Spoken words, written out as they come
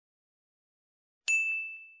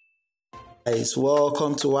Guys,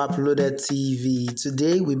 welcome to Waploaded TV.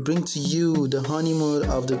 Today we bring to you the honeymoon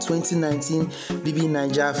of the 2019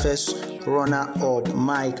 BBNnaija First Runner up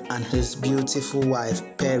Mike and his beautiful wife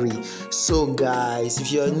Perri. So guys,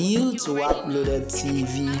 if you're new to Waploaded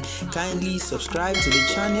TV, kindly subscribe to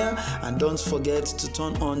the channel and don't forget to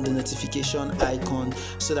turn on the notification icon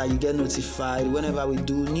so that you get notified whenever we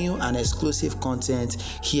do new and exclusive content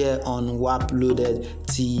here on Waploaded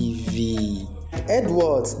TV.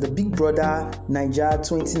 Edwards, the Big Brother Naija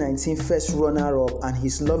 2019 First Runner-up, and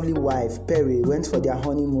his lovely wife Perri went for their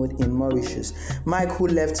honeymoon in Mauritius. Mike, who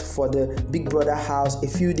left for the Big Brother house a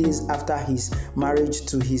few days after his marriage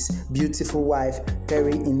to his beautiful wife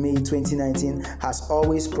Perri in May 2019, has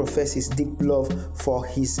always professed his deep love for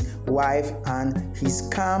his wife, and his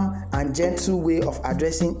calm and gentle way of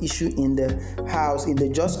addressing issues in the house in the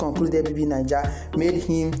just concluded BBNnaija made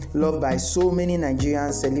him loved by so many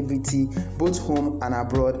Nigerian celebrities, both home and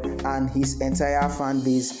abroad, and his entire fan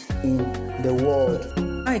base in the world.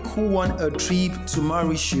 Mike, who won a trip to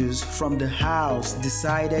Mauritius from the house,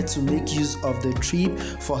 decided to make use of the trip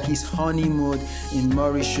for his honeymoon in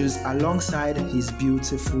Mauritius alongside his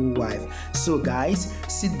beautiful wife. So guys,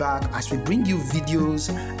 sit back as we bring you videos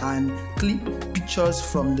and clip pictures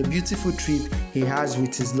from the beautiful trip he has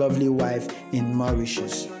with his lovely wife in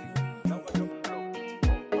Mauritius.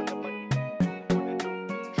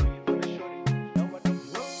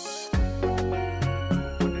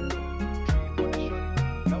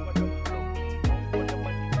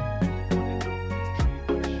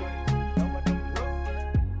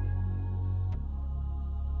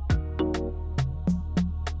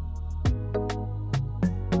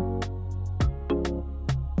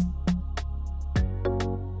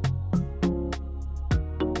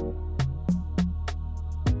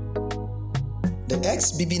 The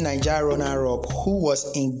ex-BBNnaija runner-up, who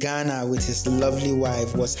was in Ghana with his lovely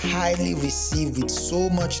wife, was highly received with so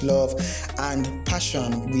much love and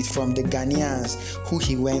passion from the Ghanaians who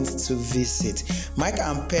he went to visit. Mike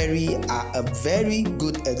and Perri are a very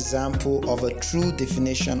good example of a true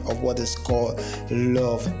definition of what is called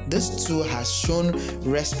love. These two has shown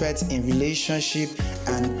respect in relationship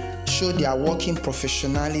and show their working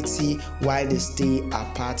professionality while they stay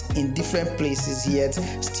apart in different places, yet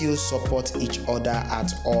still support each other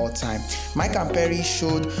at all time. Mike and Perri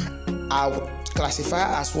showed our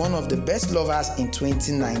classified as one of the best lovers in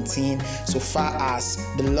 2019 so far as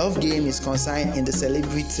the love game is concerned in the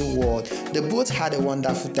celebrity world. They both had a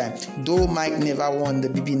wonderful time. Though Mike never won the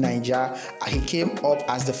BBNnaija, he came up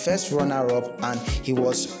as the first runner-up and he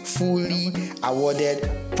was fully awarded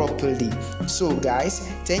properly. So guys,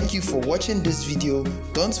 thank you for watching this video.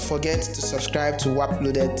 Don't forget to subscribe to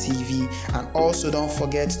Waploaded TV, and also don't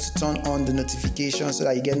forget to turn on the notification so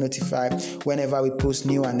that you get notified whenever we post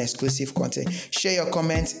new and exclusive content. Share your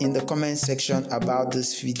comments in the comment section about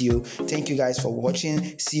this video. Thank you guys for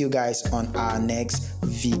watching. See you guys on our next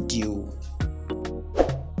video.